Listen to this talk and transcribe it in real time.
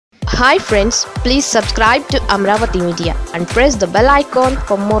Hi friends, please subscribe to Amaravathi Media and press the bell icon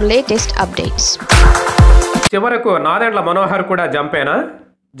for more latest updates. చివరకు నాదెండ్ల మనోహర్ కూడా జంపేనా?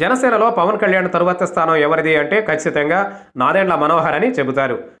 జనసేనలో పవన్ కళ్యాణ్ తరువాత స్థానం ఎవరిది అంటే ఖచ్చితంగా నాదెండ్ల మనోహర్ అని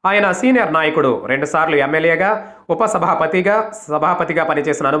చెబుతారు. ఆయన సీనియర్ నాయకుడు, 2 సార్లు ఎమ్మెల్యేగా, సభాపతిగా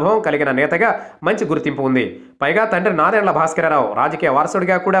పనిచేసిన అనుభవం కలిగిన నేతగా మంచి గుర్తింపు ఉంది. పైగా తండ్రి నాదెండ్ల భాస్కరరావు రాజకీయ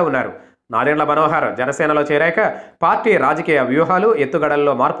వారసుడిగా కూడా ఉన్నారు. నాదెండ్ల మనోహర్ జనసేనలో చేరాక పార్టీ రాజకీయ వ్యూహాలు,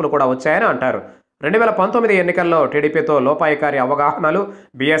 ఎత్తుగడల్లో మార్పులు కూడా వచ్చాయని అంటారు. 2019 ఎన్నికల్లో టీడీపీతో లోపాయికారి అవగాహనలు,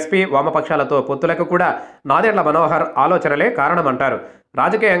 బీఎస్పీ వామపక్షాలతో పొత్తులకు కూడా నాదెండ్ల మనోహర్ ఆలోచనలే కారణమంటారు.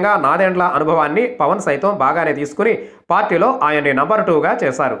 రాజకీయంగా నాదెండ్ల అనుభవాన్ని పవన్ సైతం బాగానే తీసుకుని పార్టీలో ఆయన్ని నంబర్ 2గా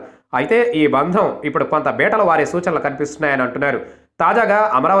చేశారు. అయితే ఈ బంధం ఇప్పుడు కొంత బేటల వారి సూచనలు కనిపిస్తున్నాయని అంటున్నారు. తాజాగా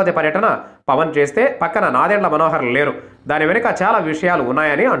అమరావతి పర్యటన పవన్ చేస్తే పక్కన నాదెండ్ల మనోహర్ లేరు. దాని వెనుక చాలా విషయాలు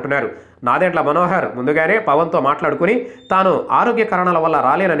ఉన్నాయని అంటున్నారు. నాదెండ్ల మనోహర్ ముందుగానే పవన్తో మాట్లాడుకుని తాను ఆరోగ్య కారణాల వల్ల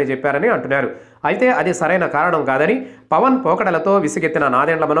రాలేనని చెప్పారని అంటున్నారు. అయితే అది సరైన కారణం కాదని, పవన్ పోకడలతో విసిగెత్తిన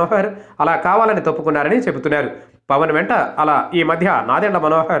నాదెండ్ల మనోహర్ అలా కావాలని తప్పుకున్నారని చెబుతున్నారు. పవన్ వెంట అలా ఈ మధ్య నాదెండ్ల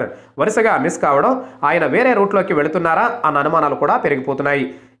మనోహర్ వరుసగా మిస్ కావడం, ఆయన వేరే రూట్లోకి వెళుతున్నారా అన్న అనుమానాలు కూడా పెరిగిపోతున్నాయి.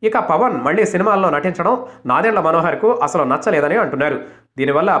 ఇక పవన్ మళ్ళీ సినిమాల్లో నటించడం నాదెండ్ల మనోహర్కు అసలు నచ్చలేదని అంటున్నారు.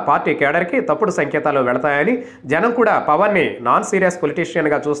 దీనివల్ల పార్టీ కేడర్కి తప్పుడు సంకేతాలు వెళతాయని, జనం కూడా పవన్ని నాన్ సీరియస్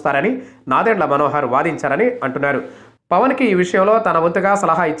పొలిటీషియన్గా చూస్తారని నాదెండ్ల మనోహర్ వాదించారని అంటున్నారు. పవన్కి ఈ విషయంలో తన వంతుగా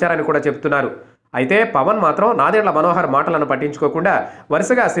సలహా ఇచ్చారని కూడా చెబుతున్నారు. అయితే పవన్ మాత్రం నాదెండ్ల మనోహర్ మాటలను పట్టించుకోకుండా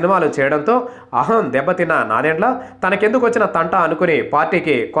వరుసగా సినిమాలు చేయడంతో అహం దెబ్బతిన్న నాదెండ్ల తనకెందుకు వచ్చిన తంట అనుకుని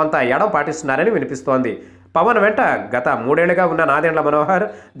పార్టీకి కొంత ఎడం పాటిస్తున్నారని వినిపిస్తోంది. పవన్ వెంట గత 3 ఏళ్లుగా ఉన్న నాదెండ్ల మనోహర్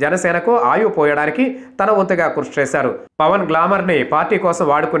జనసేనకు ఆయువు పోయడానికి తన వంతుగా కృషి చేశారు. పవన్ గ్లామర్ని పార్టీ కోసం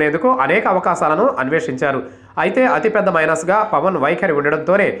వాడుకునేందుకు అనేక అవకాశాలను అన్వేషించారు. అయితే అతిపెద్ద మైనస్గా పవన్ వైఖరి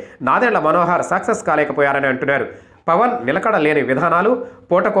ఉండడంతోనే నాదెండ్ల మనోహర్ సక్సెస్ కాలేకపోయారని అంటున్నారు. పవన్ నిలకడ లేని విధానాలు,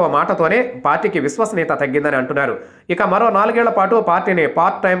 పూటకో మాటతోనే పార్టీకి విశ్వసనీయత తగ్గిందని అంటున్నారు. ఇక మరో 4 ఏళ్ల పాటు పార్టీని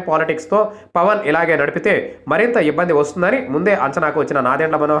పార్ట్ టైం పాలిటిక్స్తో పవన్ ఇలాగే నడిపితే మరింత ఇబ్బంది వస్తుందని ముందే అంచనాకు వచ్చిన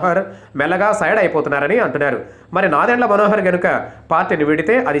నాదెండ్ల మనోహర్ మెల్లగా సైడ్ అయిపోతున్నారని అంటున్నారు. మరి నాదెండ్ల మనోహర్ గనుక పార్టీని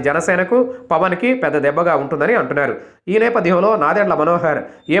విడితే అది జనసేనకు, పవన్కి పెద్ద దెబ్బగా ఉంటుందని అంటున్నారు. ఈ నేపథ్యంలో నాదెండ్ల మనోహర్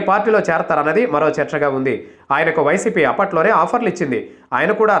ఏ పార్టీలో చేరతారన్నది మరో చర్చగా ఉంది. ఆయనకు వైసీపీ అప్పట్లోనే ఆఫర్లు ఇచ్చింది.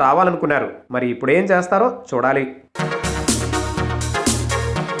 ఆయన కూడా రావాలనుకున్నారు. మరి ఇప్పుడు ఏం చేస్తారో చూడాలి.